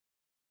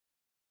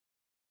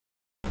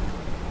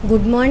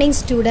Good morning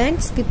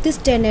students, 5th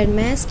standard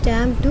maths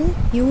term 2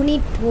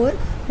 unit 4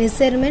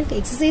 measurement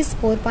exercise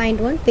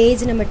 4.1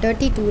 page number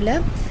 32 la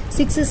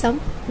 6 sum.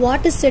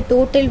 What is the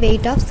total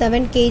weight of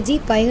 7 kg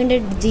 500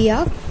 g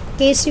of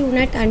cashew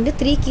nut and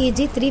 3 kg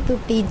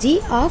 350 g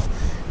of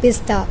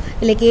pista?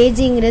 இல்லை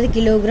kgங்கிறது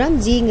kilogram,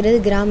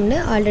 ஜிங்கிறது கிராம்னு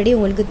already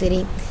உங்களுக்கு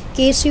தெரியும்.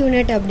 cashew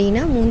nut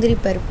அப்படின்னா முந்திரி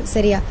பருப்பு,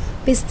 சரியா?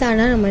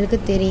 பிஸ்தானா நம்மளுக்கு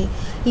தெரியும்.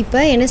 இப்போ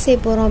என்ன செய்ய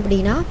போகிறோம்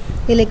அப்படின்னா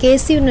இதில்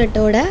cashew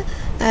நட்டோட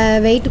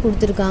வெயிட்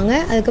கொடுத்துருக்காங்க,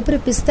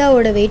 அதுக்கப்புறம்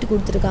பிஸ்தாவோட வெயிட்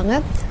கொடுத்துருக்காங்க,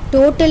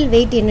 டோட்டல்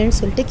வெயிட் என்னன்னு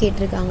சொல்லிட்டு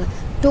கேட்டிருக்காங்க.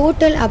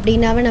 டோட்டல்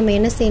அப்படின்னாவே நம்ம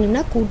என்ன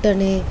செய்யணும்னா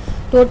கூட்டணும்.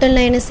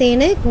 டோட்டல்னால் என்ன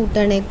செய்யணும்?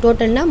 கூட்டணும்.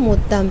 டோட்டல்னால்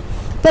மொத்தம்.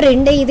 இப்போ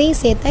இதையும்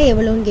சேர்த்தா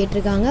எவ்வளோன்னு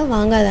கேட்டிருக்காங்க.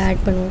 வாங்க அதை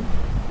ஆட் பண்ணுவோம்.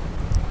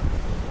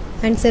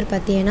 ஆன்சர்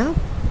பார்த்தீங்கன்னா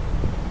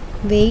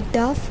weight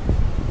of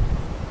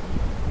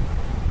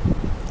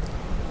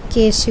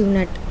cashew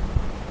nut.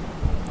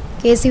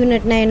 cashew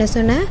nutனா என்ன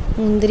சொன்னால்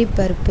முந்திரி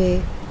பருப்பு.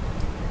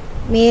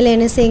 மேலே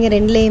என்ன செய்யுங்க,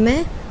 ரெண்டுலேயுமே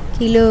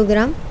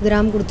கிலோகிராம்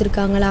கிராம்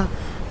கொடுத்துருக்காங்களா,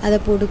 அதை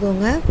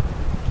போட்டுக்கோங்க.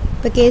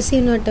 இப்போ cashew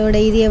nutோட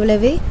இது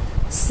எவ்வளவு?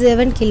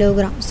 7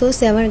 கிலோகிராம். ஸோ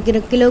 7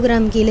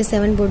 கிலோகிராம் கீழே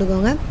 7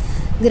 போட்டுக்கோங்க.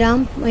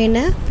 கிராம் என்ன?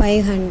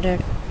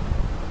 500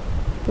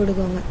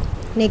 போட்டுக்கோங்க.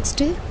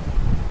 நெக்ஸ்ட்டு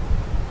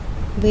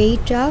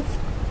வெயிட் ஆஃப்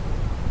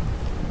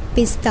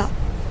பிஸ்தா.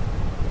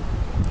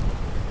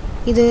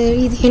 இது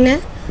என்ன?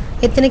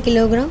 எத்தனை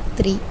கிலோகிராம்?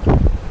 3.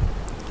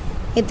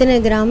 எத்தனை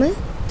கிராமு?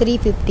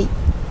 350.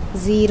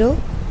 0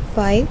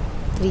 5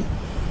 3.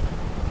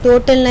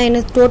 டோட்டல்னால் என்ன?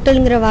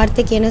 டோட்டலுங்கிற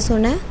வார்த்தைக்கு என்ன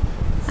சொன்னேன்?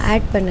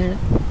 ஆட்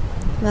பண்ணணும்.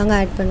 வாங்க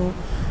ஆட் பண்ணுவோம்.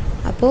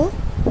 அப்போது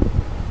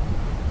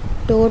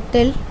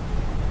total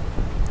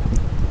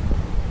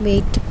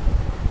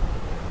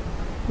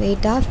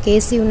weight of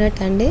cashew nut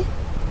and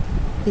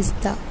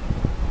pista.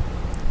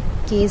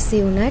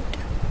 cashew nut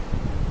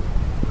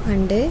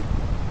and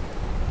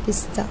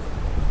பிஸ்தா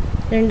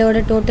ரெண்டோட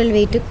டோட்டல்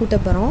வெயிட்டு கூட்ட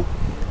போகிறோம்.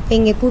 இப்போ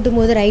இங்கே கூட்டும்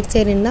போது ரைட்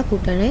சைடு இருந்தால்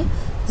கூட்டணும்.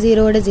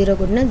 0ஓட 0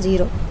 கூட்டினா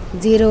 0,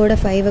 0ஓட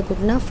 5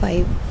 கூட்டினா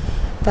 5,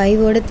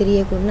 5ஓட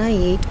 3 கூட்டினா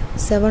 8,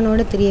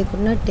 7ஓட 3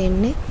 கூட்டினா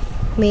 10.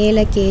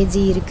 மேலே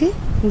கேஜி இருக்குது,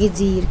 இங்கே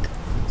ஜி இருக்குது.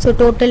 So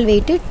total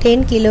weight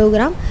 10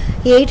 kilogram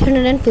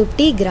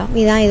 850 gram.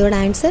 இதுதான் இதோட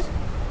ஆன்சர்.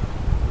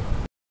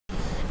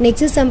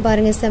 நெக்ஸ்ட் சம்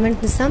பாருங்கள்.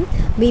 7th some.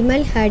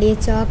 Bimal had a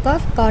chalk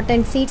of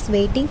cotton seeds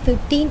weighing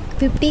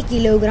 50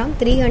 kilogram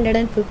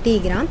 350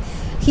 gram.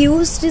 He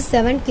used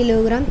 7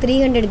 kilogram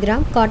 300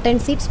 gram cotton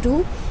seeds to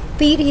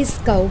feed his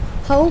cow.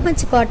 How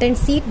much cotton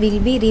seed will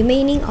be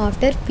remaining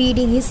after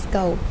feeding his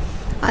cow?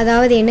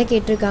 அதாவது என்ன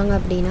கேட்டிருக்காங்க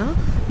அப்படின்னா,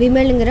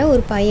 விமலுங்கிற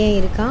ஒரு பையன்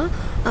இருக்கான்.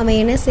 அவன்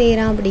என்ன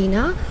செய்கிறான்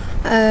அப்படின்னா,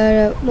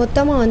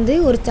 மொத்தமாக வந்து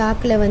ஒரு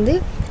சாக்கில் வந்து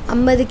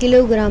 50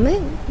 கிலோகிராமு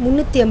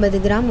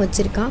 350 கிராம்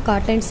வச்சுருக்கான்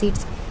காட்டன்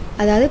சீட்ஸ்,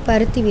 அதாவது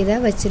பருத்தி விதை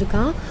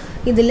வச்சுருக்கான்.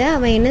 இதில்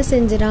அவன் என்ன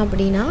செஞ்சிடான்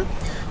அப்படின்னா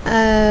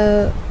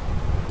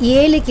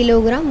 7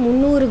 கிலோகிராம்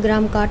 300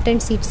 கிராம்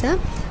காட்டன் சீட்ஸை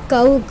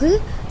கவுக்கு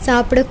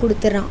சாப்பிட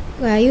கொடுத்துட்றான்,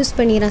 யூஸ்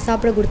பண்ணிடுறான்,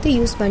 சாப்பிட கொடுத்து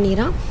யூஸ்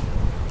பண்ணிடுறான்.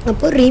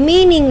 அப்போது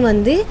ரிமைனிங்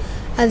வந்து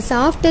அது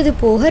சாப்பிட்டது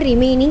போக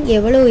ரிமைனிங்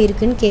எவ்வளோ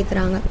இருக்குதுன்னு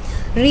கேட்குறாங்க.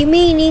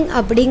 ரிமைனிங்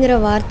அப்படிங்கிற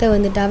வார்த்தை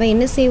வந்துட்டு அவன்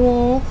என்ன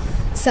செய்வோம்?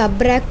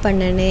 சப்ராக்ட்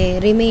பண்ணனே.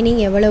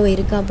 ரிமைனிங் எவ்வளோ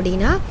இருக்குது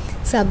அப்படின்னா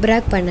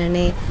சப்ராக்ட்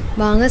பண்ணனே.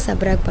 வாங்க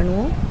சப்ராக்ட்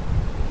பண்ணுவோம்.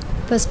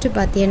 ஃபஸ்ட்டு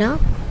பார்த்தீங்கன்னா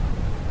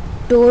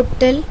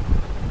total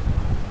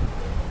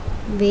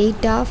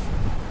weight of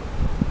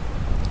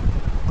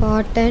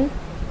cotton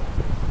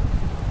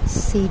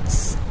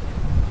seeds.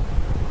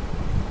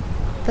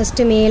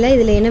 First மேலே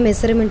இதில் என்ன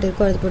மெஷர்மெண்ட்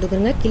இருக்கோ அது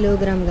போட்டுக்கிறோங்க.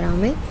 Kilogram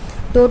gram.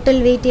 டோட்டல்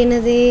வெயிட்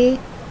என்னது?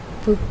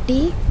 50.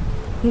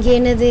 இங்கே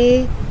என்னது?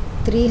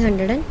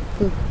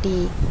 350.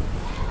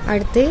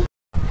 அடுத்து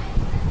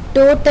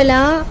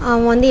டோட்டலாக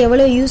அவன் வந்து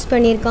எவ்வளோ யூஸ்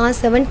பண்ணியிருக்கான்?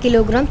 7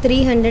 கிலோகிராம்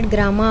 300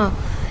 கிராமா.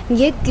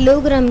 இங்கே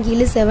கிலோகிராம்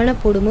கீழே 7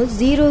 போடும்போது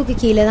 0க்கு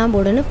கீழே தான்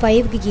போடணும்,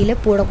 5க்கு கீழே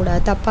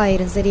போடக்கூடாது,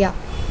 தப்பாயிரும், சரியா?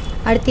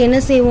 அடுத்து என்ன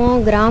செய்வோம்?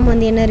 கிராம்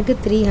வந்து என்ன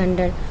இருக்குது?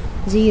 300.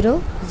 0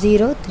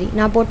 0 3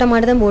 நான் போட்ட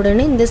மாதிரி தான்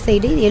போடணும், இந்த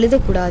சைடு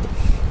எழுதக்கூடாது.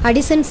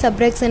 அடிஷன்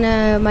சப்ராக்ஷனை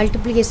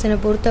மல்டிப்ளிகேஷனை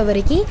பொறுத்த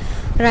வரைக்கும்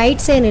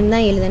ரைட் சைடு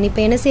இருந்தால் எழுதணும்.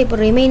 இப்போ என்ன செய்ய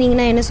போகிறோம்?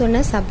 ரிமைனிங்னா என்ன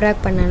சொன்னால்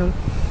சப்ராக்ட் பண்ணணும்.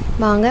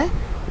 வாங்க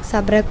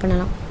சப்ராக்ட்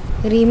பண்ணலாம்.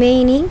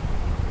 Remaining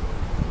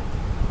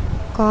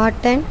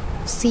cotton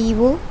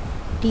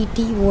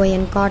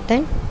COTTON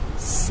cotton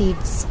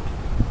seeds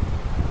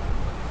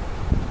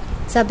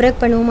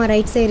subtract பண்ணுவோமா?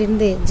 ரைட் சைடு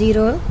இருந்து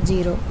 0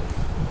 0.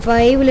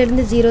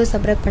 5லேருந்து 0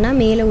 சப்ராக்ட் பண்ணால்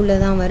மேலே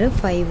உள்ளதான் வரும்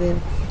 5.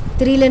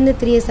 3லேருந்து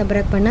 3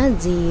 சப்ராக்ட் பண்ணால்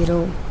 0.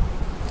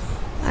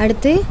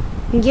 அடுத்து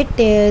இங்கே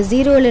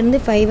 0லேருந்து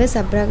 5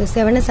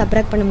 7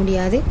 சப்ராக்ட் பண்ண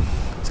முடியாது.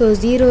 ஸோ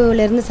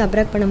 0லேருந்து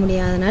சப்ராக்ட் பண்ண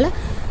முடியாதனால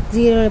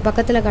 0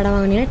 பக்கத்தில் கடன்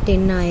வாங்கினீங்கன்னா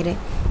 10 ஆயிரும்.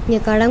 இங்கே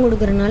கடன்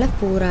கொடுக்குறதுனால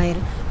 4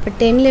 ஆயிரும். இப்போ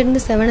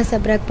 10லேருந்து 7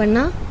 சப்ராக்ட்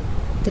பண்ணால்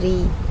 3.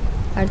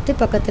 அடுத்து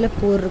பக்கத்தில்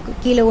 4 இருக்குது.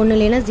 கீழே ஒன்று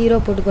இல்லைன்னா 0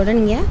 போட்டுக்கூட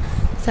நீங்கள்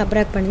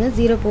சப்ராக்ட் பண்ணுங்கள்.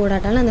 0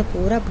 போடாட்டாலும் அந்த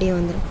 4 அப்படியே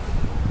வந்துடும்.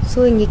 ஸோ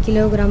இங்கே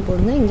கிலோகிராம்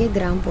போடுங்க, இங்கே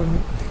கிராம் போடுங்க.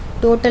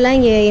 டோட்டலாக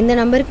இங்கே எந்த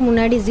நம்பருக்கு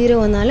முன்னாடி 0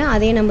 வந்தாலும்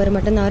அதே நம்பர்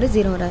மட்டும்தான் வரும்,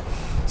 0 வராது.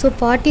 So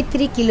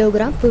 43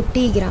 kilogram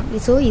 50 gram.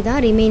 ஸோ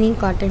இதான் ரிமைனிங்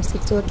காட்டன்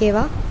சீட்ஸ்.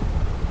 ஓகேவா?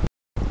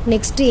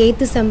 Next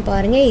 8th sum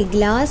பாருங்க. A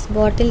glass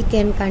bottle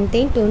can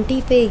contain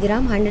 25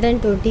 gram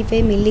 125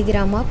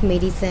 milligram of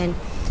medicine.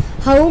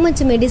 How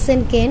much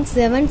medicine can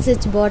 7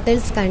 such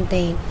bottles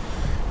contain?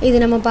 இது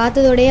நம்ம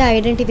பார்த்ததோடயே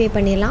ஐடென்டிஃபை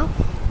பண்ணிடலாம்.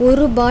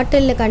 ஒரு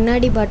பாட்டிலில்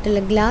கண்ணாடி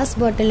பாட்டிலில் கிளாஸ்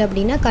பாட்டில்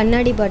அப்படின்னா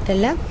கண்ணாடி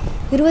பாட்டிலில்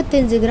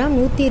 25 கிராம்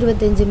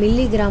 125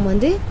 மில்லிகிராம்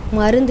வந்து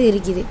மருந்து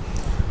இருக்குது.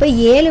 இப்போ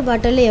 7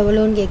 பாட்டிலில்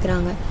எவ்வளோன்னு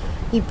கேட்குறாங்க.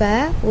 இப்போ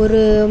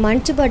ஒரு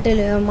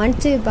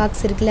மஞ்சு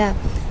பாக்ஸ் இருக்குல்ல,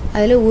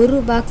 அதில் ஒரு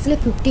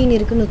பாக்ஸில் 15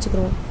 இருக்குதுன்னு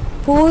வச்சுக்கிறோம்.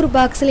 4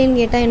 பாக்ஸ்லன்னு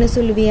கேட்டால் என்ன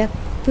சொல்லுவீங்க?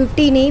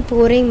 15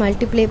 4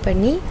 மல்டிப்ளை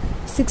பண்ணி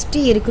 60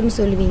 இருக்குதுன்னு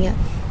சொல்லுவீங்க.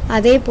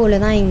 அதே போல்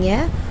தான் இங்கே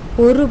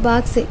ஒரு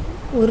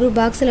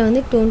பாக்ஸில்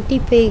வந்து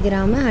 25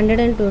 கிராமு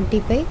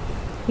 125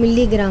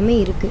 மில்லிகிராமு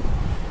இருக்குது.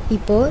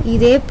 இப்போது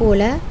இதே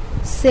போல்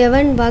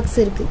 7 பாக்ஸ்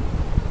இருக்குது.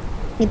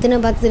 இத்தனை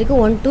பாக்ஸ்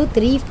இருக்குது? 1 2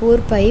 3 4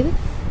 5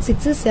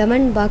 6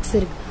 7 பாக்ஸ்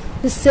இருக்குது.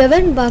 இந்த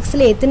 7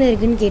 பாக்ஸில் எத்தனை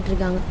இருக்குதுன்னு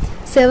கேட்டிருக்காங்க.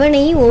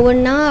 7ஐயும்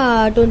ஒவ்வொன்றா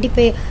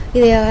 25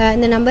 இது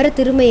இந்த நம்பரை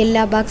திரும்ப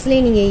எல்லா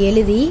பாக்ஸ்லேயும் நீங்கள்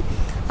எழுதி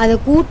அதை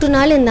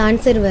கூட்டினாலும் இந்த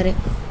ஆன்சர் வரும்.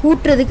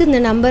 கூட்டுறதுக்கு இந்த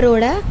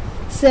நம்பரோட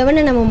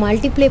 7ஐ நம்ம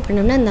மல்டிப்ளை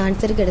பண்ணோம்னா அந்த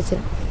ஆன்சர்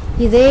கிடச்சிடும்.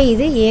 இது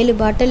 7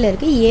 பாட்டிலில்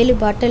இருக்குது. 7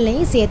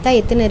 பாட்டில்லையும் சேர்த்தா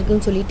எத்தனை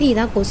இருக்குதுன்னு சொல்லிட்டு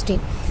இதான்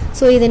கொஸ்டின்.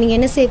 ஸோ இதை நீங்கள்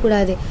என்ன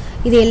செய்யக்கூடாது,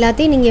 இது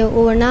எல்லாத்தையும் நீங்கள்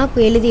ஒவ்வொன்றா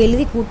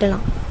எழுதி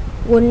கூட்டலாம்.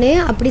 ஒன்று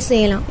அப்படி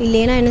செய்யலாம்,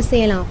 இல்லைன்னா என்ன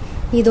செய்யலாம்,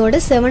 இதோட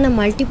 7ஐ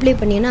மல்டிப்ளை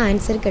பண்ணினா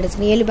ஆன்சர்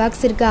கிடச்சிடும். 7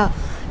 பாக்ஸ் இருக்கா,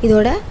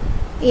 இதோட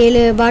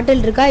 7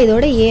 பாட்டில் இருக்கா,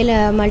 இதோட 7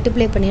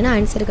 மல்டிப்ளை பண்ணினா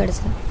ஆன்சர்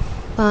கிடச்சிடும்.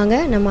 வாங்க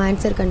நம்ம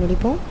ஆன்சர்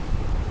கண்டுபிடிப்போம்.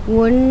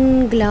 1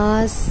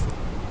 glass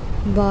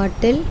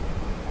bottle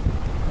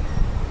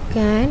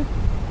can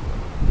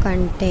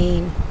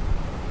contain,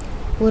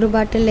 ஒரு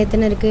பாட்டில்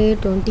எத்தனை இருக்குது?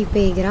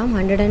 25 gram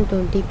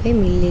 125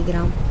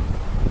 milligram.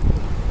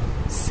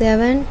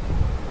 7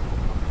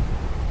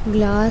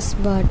 glass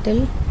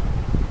bottle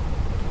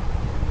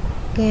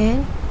can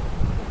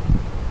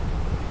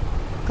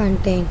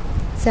contain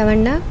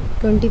 7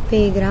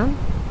 25 gram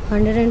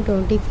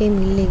 125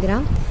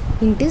 milligram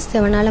into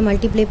 7ஆல்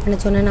multiply பண்ண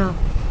சொன்னேன்னா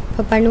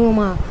இப்போ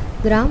பண்ணுவோமா?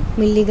 கிராம்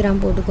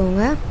மில்லிகிராம்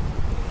போட்டுக்கோங்க.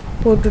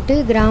 போட்டுட்டு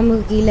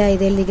கிராமுக்கு கீழே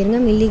இதை எழுதிக்கிறங்க,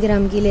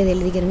 மில்லிகிராம் கீழே இதை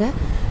எழுதிக்கிறங்க.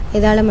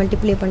 எதால்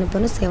மல்டிப்ளை பண்ண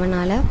போகிறோம்?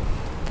 7ஆல்.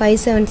 5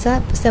 7s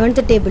are 7th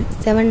table,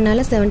 7னால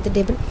 7th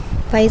table.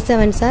 5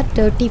 7s are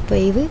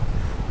 35,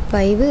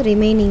 5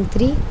 remaining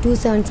 3, 2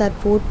 7s are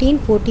 14,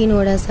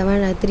 14ஓட 7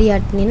 3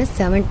 add பண்ணினா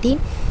 17,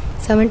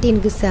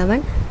 17க்கு 7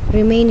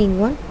 remaining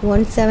 1,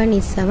 1 7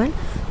 is 7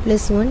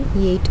 plus 1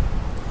 8.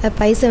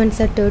 5 7s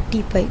are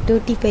 35,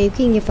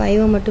 35க்கு இங்கே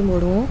 5 மட்டும்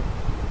போடுவோம்,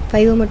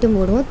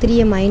 3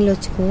 மைண்டில்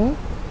வச்சுக்குவோம்.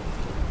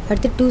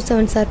 அடுத்து 2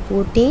 7s are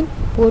 14,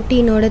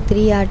 14ஓட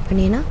 3 ஆட்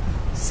பண்ணினா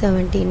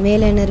 17.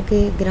 மேலே என்ன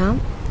இருக்குது? Gram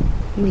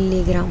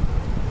milligram.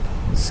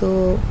 ஸோ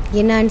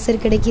என்ன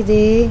ஆன்சர் கிடைக்கிது?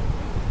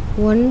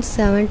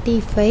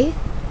 175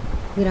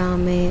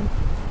 கிராமு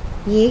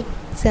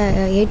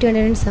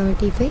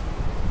 875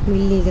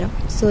 மில்லிகிராம்.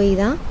 ஸோ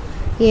இதான்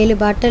 7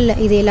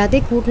 பாட்டிலில் இது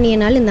எல்லாத்தையும்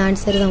கூட்டினியனாலும் இந்த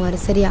ஆன்சர் தான்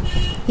வரும். சரியா?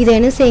 இதை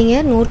என்ன செய்யுங்க,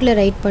 நோட்டில்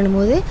ரைட்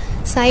பண்ணும்போது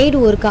சைடு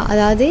ஒர்க்கா,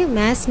 அதாவது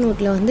மேத்ஸ்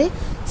நோட்டில் வந்து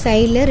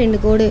சைடில் 2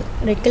 கோடு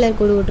ரெட் கலர்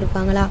கோடு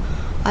விட்டுருப்பாங்களா,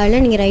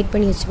 அதெல்லாம் நீங்கள் ரைட்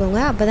பண்ணி வச்சுக்கோங்க.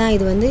 அப்போ தான்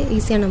இது வந்து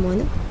ஈஸியாக நம்ம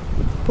வந்து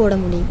போட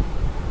முடியும்.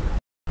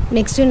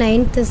 நெக்ஸ்ட்டு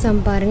 9th சம்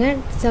பாருங்கள்.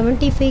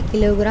 75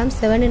 kilogram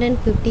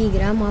 750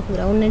 gram of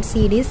groundnut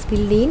seat is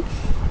field in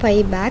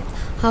 5 bags.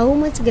 How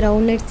much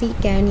groundnut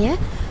seat can a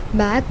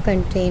back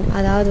contain?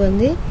 அதாவது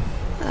வந்து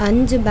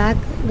 5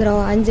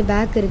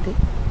 பேக் இருக்குது.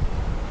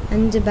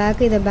 5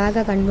 பேக், இதை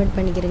பேக்காக கன்வெர்ட்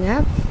பண்ணிக்கிறேங்க.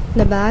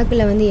 இந்த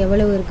பேக்கில் வந்து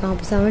எவ்வளவு இருக்கும்?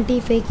 அப்போ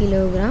 75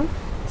 கிலோகிராம்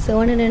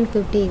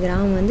 750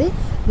 கிராம் வந்து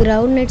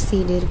கிரவுண்ட்நட்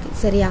சீடு இருக்குது.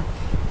 சரியா?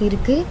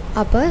 இருக்குது.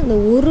 அப்போ இந்த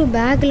ஒரு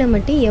பேக்கில்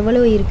மட்டும் எவ்வளோ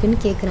இருக்குதுன்னு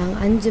கேட்குறாங்க.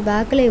 5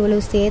 பேக்கில் எவ்வளோ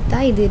சேர்த்தா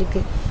இது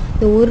இருக்குது,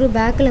 இந்த ஒரு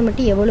பேக்கில்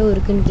மட்டும் எவ்வளோ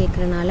இருக்குதுன்னு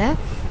கேட்குறனால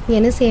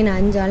என்ன செய்யணும்?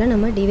 5ஆல்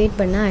நம்ம டிவைட்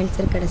பண்ணால்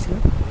ஆன்சர்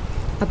கிடச்சிடும்.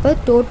 அப்போ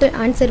டோட்டல்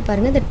ஆன்சர்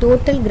பாருங்கள். இந்த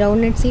டோட்டல்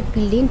கிரவுண்ட்நட் சீட்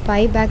ஃபில்ட் இன்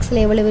 5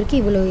 பேக்ஸில் எவ்வளோ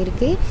இருக்குது? இவ்வளோ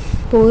இருக்குது.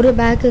 இப்போ ஒரு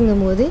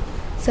பேக்குங்கும் போது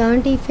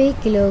 75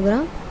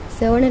 kilogram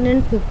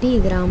 750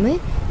 gram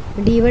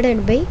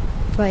divided by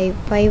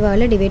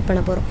 5ஆல் divide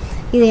பண்ண போகிறோம்.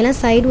 இதெல்லாம்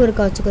சைடு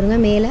ஒர்க்காக வச்சுக்கிறோங்க.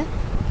 மேலே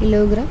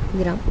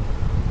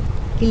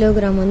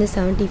கிலோகிராம் வந்து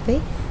 75,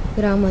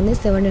 கிராம் வந்து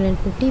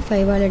 750,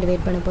 5ஆல்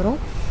டிவைட் பண்ண போகிறோம்.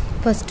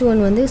 ஃபஸ்ட்டு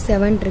ஒன் வந்து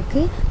 7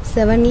 இருக்குது.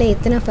 7ல்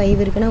எத்தனை 5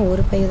 இருக்குன்னா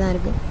ஒரு 5 தான்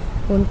இருக்குது.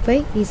 1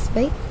 5 is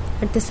 5.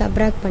 அடுத்து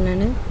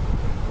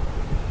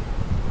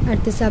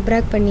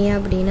சப்ராக்ட் பண்ணியா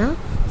அப்படின்னா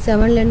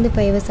 7லேருந்து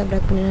 5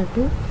 சப்ராக்ட் பண்ணினா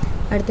 2.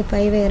 அடுத்து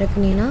 5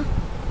 இறக்குனீங்கன்னா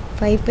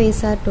 5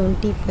 5s are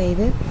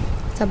 25.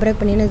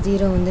 சப்ராக்ட் பண்ணினா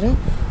 0 வந்துடும்.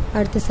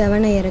 அடுத்து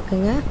 7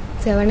 இறக்குங்க.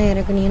 7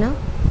 இறக்குனீங்கன்னா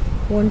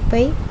 1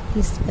 5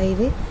 is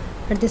 5.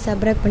 அடுத்து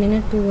சப்ராக்ட் பண்ணினா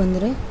 2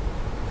 வந்துடும்.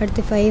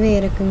 அடுத்து 5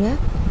 இறக்குங்க.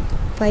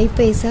 5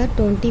 5s are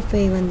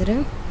 25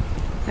 வந்துடும்.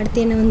 அடுத்து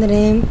என்ன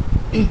வந்துடும்?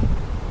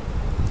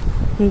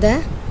 இந்த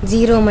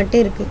 0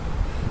 மட்டும் இருக்குது.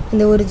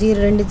 இந்த ஒரு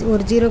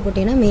 0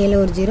 போட்டிங்கன்னா மேலே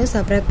ஒரு 0,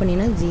 சப்ராக்ட்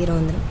பண்ணினா 0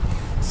 வந்துடும்.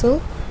 ஸோ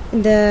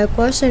இந்த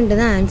குவஷன்ட்டு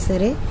தான்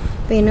ஆன்சரு.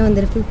 இப்போ என்ன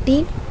வந்துடும்? 15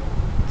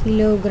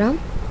 கிலோகிராம்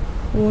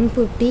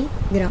 150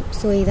 கிராம்.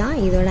 ஸோ இதான்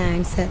இதோட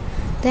ஆன்சர்.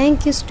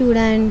 Thank you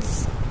students.